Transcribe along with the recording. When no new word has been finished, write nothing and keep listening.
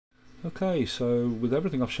Okay, so with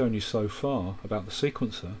everything I've shown you so far about the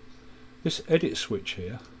sequencer, this edit switch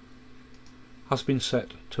here has been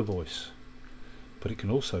set to voice, but it can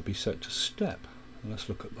also be set to step. Let's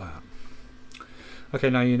look at that. Okay,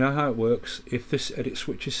 now you know how it works. If this edit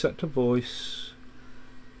switch is set to voice,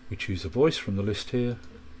 we choose a voice from the list here.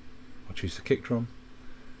 I'll choose the kick drum.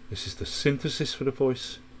 This is the synthesis for the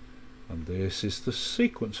voice, and this is the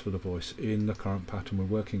sequence for the voice in the current pattern we're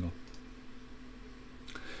working on.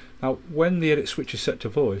 Now, when the edit switch is set to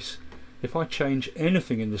voice, if I change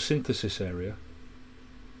anything in the synthesis area,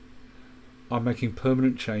 I'm making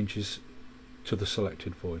permanent changes to the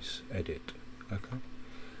selected voice edit. Okay.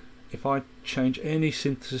 If I change any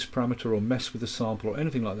synthesis parameter or mess with the sample or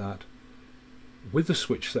anything like that, with the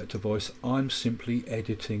switch set to voice, I'm simply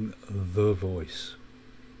editing the voice.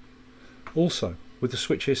 Also, with the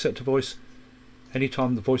switch here set to voice,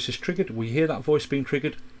 anytime the voice is triggered, we hear that voice being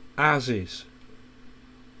triggered as is,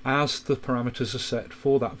 as the parameters are set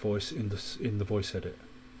for that voice in the voice edit.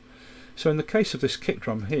 So in the case of this kick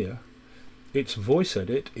drum here, its voice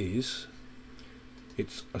edit is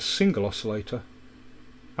it's a single oscillator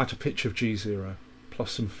at a pitch of G0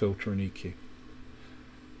 plus some filter and EQ.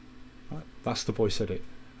 Right, that's the voice edit,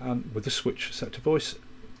 and with the switch set to voice,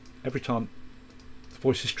 every time the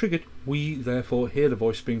voice is triggered, we therefore hear the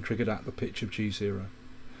voice being triggered at the pitch of G0.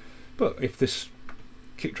 But if this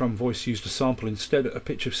kick drum voice used a sample instead at a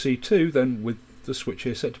pitch of C2, then with the switch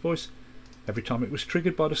here set to voice, every time it was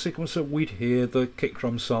triggered by the sequencer, we'd hear the kick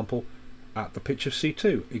drum sample at the pitch of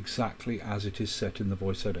C2, exactly as it is set in the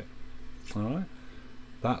voice edit. Alright,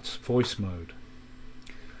 that's voice mode.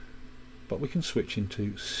 But we can switch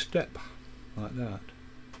into step, like that.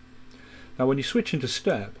 Now when you switch into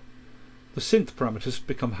step, the synth parameters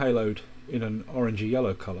become haloed in an orangey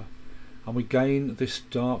yellow colour, and we gain this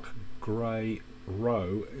dark grey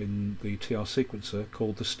row in the TR sequencer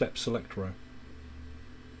called the step select row,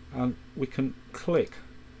 and we can click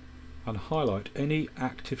and highlight any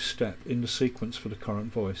active step in the sequence for the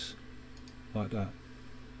current voice, like that.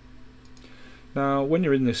 Now when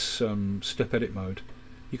you're in this step edit mode,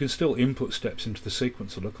 you can still input steps into the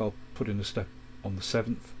sequencer. Look, I'll put in a step on the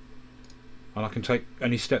 7th, and I can take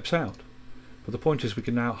any steps out, but the point is we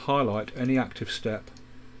can now highlight any active step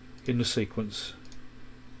in the sequence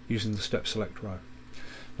using the step select row.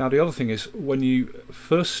 Now the other thing is, when you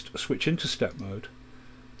first switch into step mode,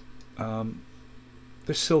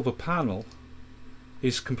 this silver panel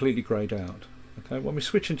is completely greyed out. Okay, when we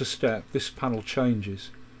switch into step, this panel changes,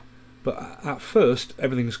 but at first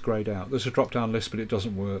everything's greyed out. There's a drop down list, but it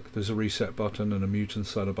doesn't work. There's a reset button and a mute and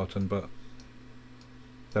solo button, but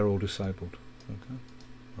they're all disabled. Okay,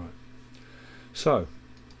 right. So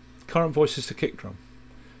current voice is the kick drum.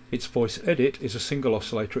 Its voice edit is a single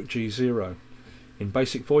oscillator at G0. In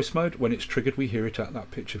basic voice mode, when it's triggered, we hear it at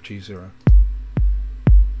that pitch of G0.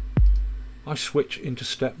 I switch into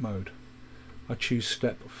step mode. I choose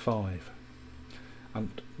step 5,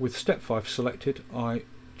 and with step 5 selected, I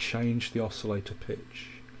change the oscillator pitch.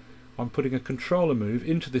 I'm putting a controller move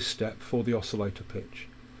into this step for the oscillator pitch,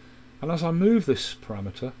 and as I move this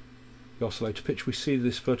parameter, the oscillator pitch, we see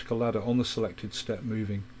this vertical ladder on the selected step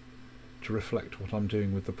moving to reflect what I'm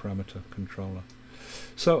doing with the parameter controller.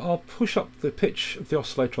 So I'll push up the pitch of the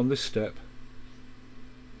oscillator on this step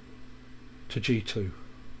to G2.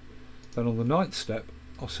 Then on the 9th step,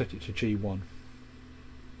 I'll set it to G1.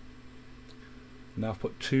 Now I've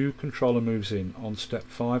put 2 controller moves in on step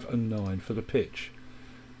 5 and 9 for the pitch,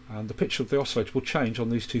 and the pitch of the oscillator will change on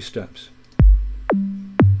these 2 steps.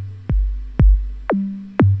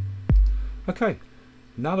 Okay,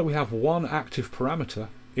 now that we have one active parameter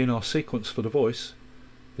in our sequence for the voice,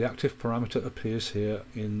 the active parameter appears here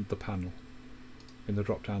in the panel, in the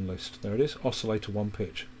drop down list. There it is, oscillator 1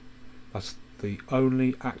 pitch. That's the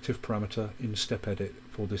only active parameter in step edit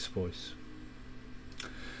for this voice.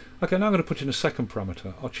 Okay, now I'm going to put in a second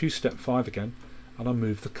parameter. I'll choose step 5 again, and I'll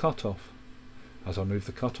move the cutoff. As I move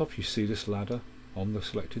the cutoff, you see this ladder on the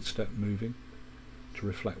selected step moving to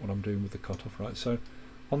reflect what I'm doing with the cutoff. Right, so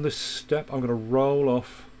on this step I'm going to roll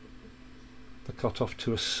off the cutoff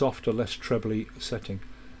to a softer, less trebly setting,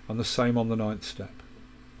 and the same on the 9th step,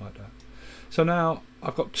 like that. So now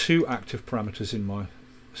I've got 2 active parameters in my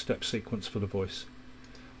step sequence for the voice.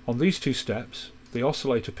 On these 2 steps, the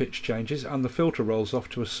oscillator pitch changes and the filter rolls off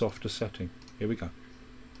to a softer setting. Here we go.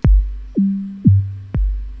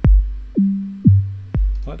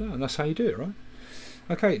 Like that, and that's how you do it, right?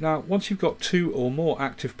 Okay, now once you've got 2 or more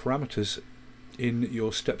active parameters in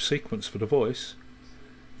your step sequence for the voice,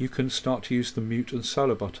 you can start to use the mute and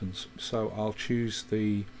solo buttons. So I'll choose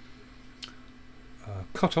the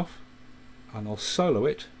cutoff, and I'll solo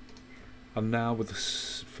it And now with the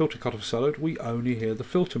filter cutoff soloed, we only hear the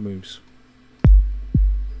filter moves.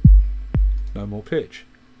 No more pitch.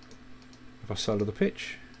 If I solo the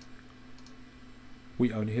pitch,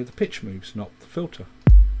 we only hear the pitch moves, not the filter.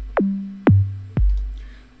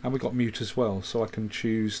 And we've got mute as well, so I can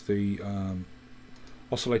choose the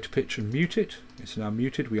oscillator pitch and mute it. It's now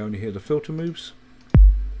muted, we only hear the filter moves.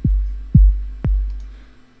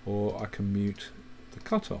 Or I can mute the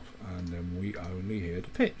cutoff and then we only hear the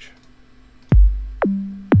pitch.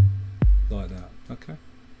 Like that, okay.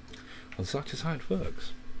 And that is how it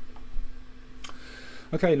works.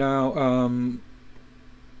 Okay, now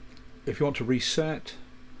if you want to reset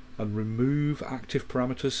and remove active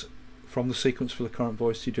parameters from the sequence for the current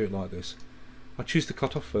voice, you do it like this. I choose the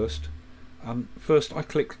cutoff first, and first I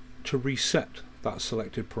click to reset that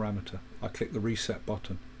selected parameter. I click the reset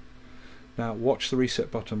button. Now watch the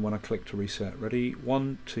reset button when I click to reset. Ready?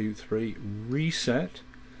 1, 2, 3, reset.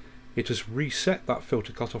 It has reset that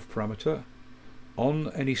filter cutoff parameter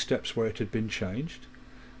on any steps where it had been changed.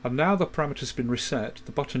 And now the parameter has been reset,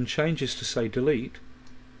 the button changes to say delete,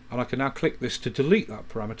 and I can now click this to delete that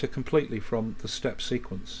parameter completely from the step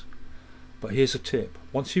sequence. But here's a tip: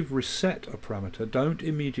 once you've reset a parameter, don't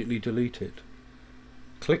immediately delete it.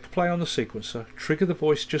 Click play on the sequencer, trigger the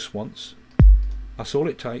voice just once, that's all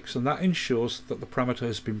it takes, and that ensures that the parameter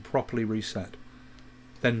has been properly reset.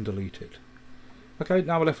 Then delete it. Okay,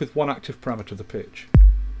 now we're left with one active parameter, the pitch.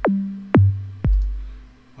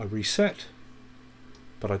 I reset,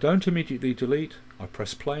 but I don't immediately delete. I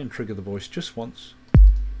press play and trigger the voice just once.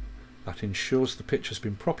 That ensures the pitch has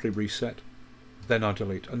been properly reset. Then I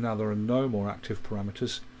delete, and now there are no more active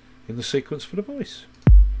parameters in the sequence for the voice.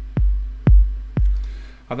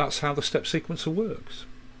 And that's how the step sequencer works.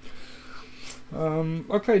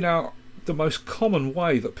 Okay, now the most common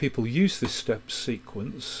way that people use this step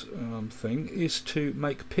sequence thing is to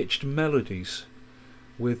make pitched melodies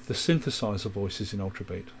with the synthesizer voices in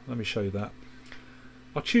Ultrabeat. Let me show you that.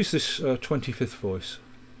 I'll choose this 25th voice,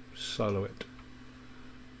 solo it,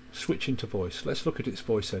 switch into voice. Let's look at its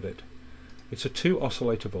voice edit. It's a 2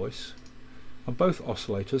 oscillator voice, and both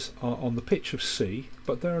oscillators are on the pitch of C,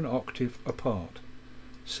 but they're an octave apart,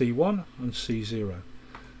 C1 and C0.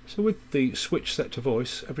 So with the switch set to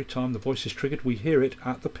voice, every time the voice is triggered we hear it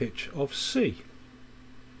at the pitch of C.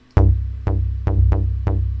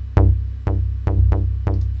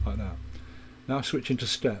 Like that. Now I switch into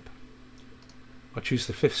step. I choose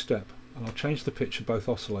the 5th step and I'll change the pitch of both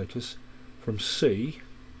oscillators from C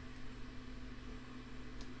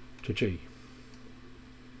to G.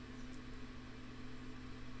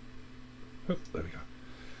 Oh, there we go.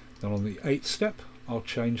 Then on the 8th step I'll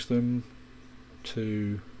change them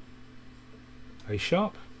to A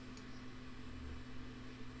sharp.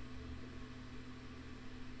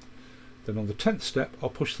 Then on the 10th step I'll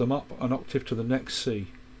push them up an octave to the next C.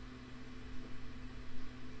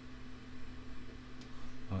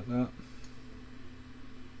 Like that.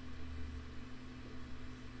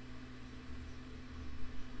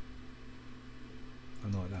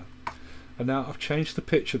 And like that. And now I've changed the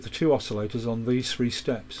pitch of the 2 oscillators on these 3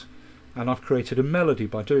 steps, and I've created a melody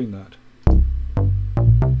by doing that.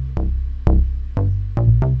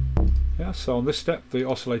 Yeah, so on this step the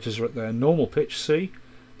oscillators are at their normal pitch C,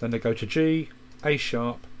 then they go to G, A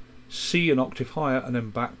sharp, C an octave higher, and then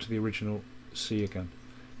back to the original C again,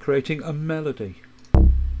 creating a melody.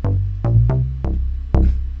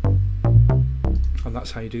 And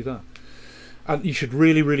that's how you do that. And you should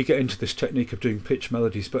really get into this technique of doing pitch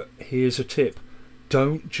melodies, but here's a tip: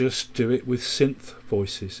 don't just do it with synth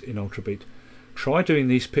voices in Ultrabeat. Try doing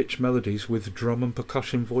these pitch melodies with drum and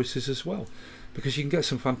percussion voices as well, because you can get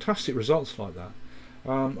some fantastic results like that.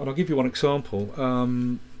 And I'll give you one example.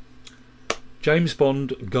 James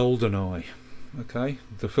Bond GoldenEye, okay,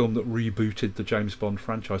 the film that rebooted the James Bond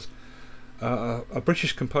franchise. A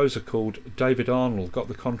British composer called David Arnold got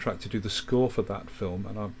the contract to do the score for that film,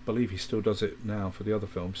 and I believe he still does it now for the other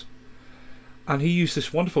films. And he used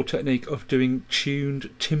this wonderful technique of doing tuned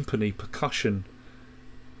timpani percussion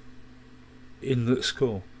in the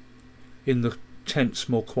score, in the tense,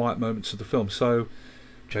 more quiet moments of the film. So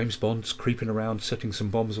James Bond's creeping around setting some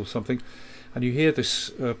bombs or something, and you hear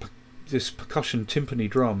this this percussion timpani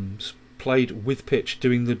drums played with pitch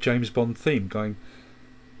doing the James Bond theme, going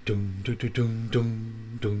dum dum dum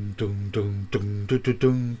dum dum dum dum dum dum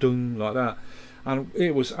dum dum, like that. And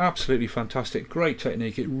it was absolutely fantastic, great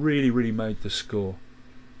technique. It really made the score,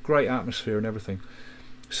 great atmosphere and everything.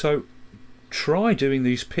 So try doing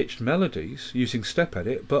these pitched melodies using step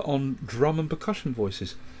edit, but on drum and percussion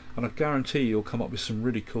voices, and I guarantee you'll come up with some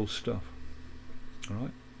really cool stuff.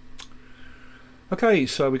 Alright, Okay,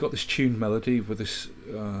 so we got this tuned melody with this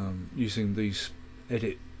using these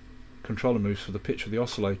edit controller moves for the pitch of the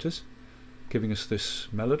oscillators, giving us this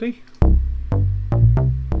melody.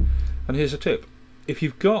 And here's a tip: if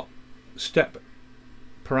you've got step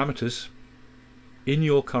parameters in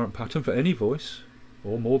your current pattern for any voice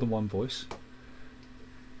or more than one voice,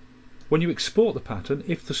 when you export the pattern,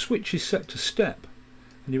 if the switch is set to step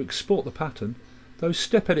and you export the pattern, those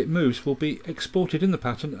step edit moves will be exported in the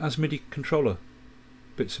pattern as MIDI controller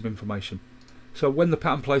bits of information. So when the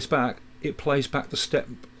pattern plays back, it plays back the step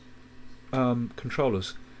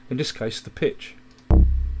controllers, in this case the pitch.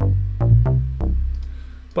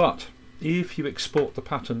 But if you export the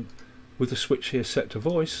pattern with the switch here set to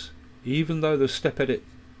voice, even though there's step edit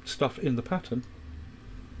stuff in the pattern,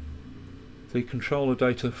 the controller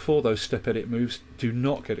data for those step edit moves do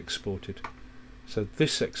not get exported. So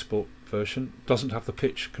this export version doesn't have the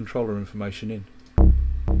pitch controller information in.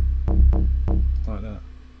 Like that.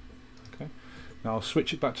 Okay. Now I'll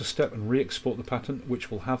switch it back to step and re-export the pattern,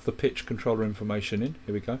 which will have the pitch controller information in.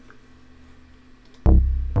 Here we go.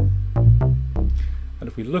 And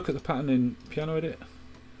if we look at the pattern in Piano Edit,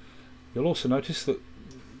 you'll also notice that,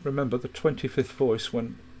 remember, the 25th voice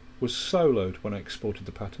was soloed when I exported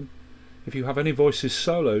the pattern. If you have any voices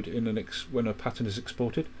soloed in when a pattern is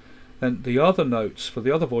exported, then the other notes for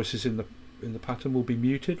the other voices in the pattern will be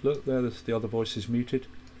muted. Look, there's the other voice is muted.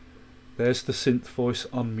 There's the synth voice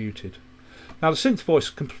unmuted. Now the synth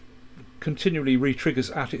voice continually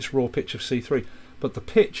re-triggers at its raw pitch of C3, but the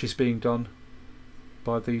pitch is being done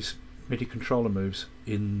by these MIDI controller moves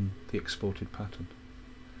in the exported pattern,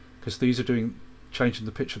 because these are changing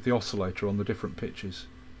the pitch of the oscillator on the different pitches,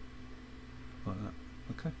 like that.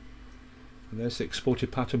 Okay. And there's the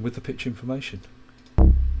exported pattern with the pitch information. Right.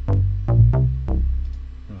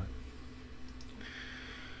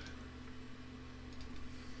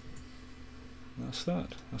 That's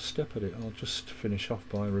that. That's step edit. I'll just finish off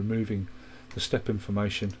by removing the step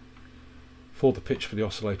information for the pitch for the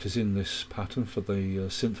oscillators in this pattern for the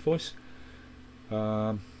synth voice.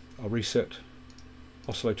 I'll reset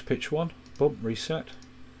oscillator pitch 1, boom, reset.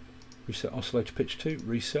 Reset oscillator pitch 2,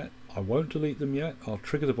 reset. I won't delete them yet. I'll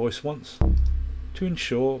trigger the voice once to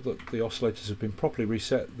ensure that the oscillators have been properly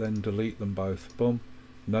reset, then delete them both. Boom,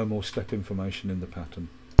 no more step information in the pattern.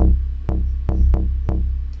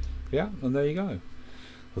 Yeah, and there you go.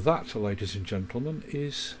 That, ladies and gentlemen,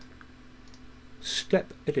 is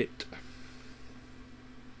step edit.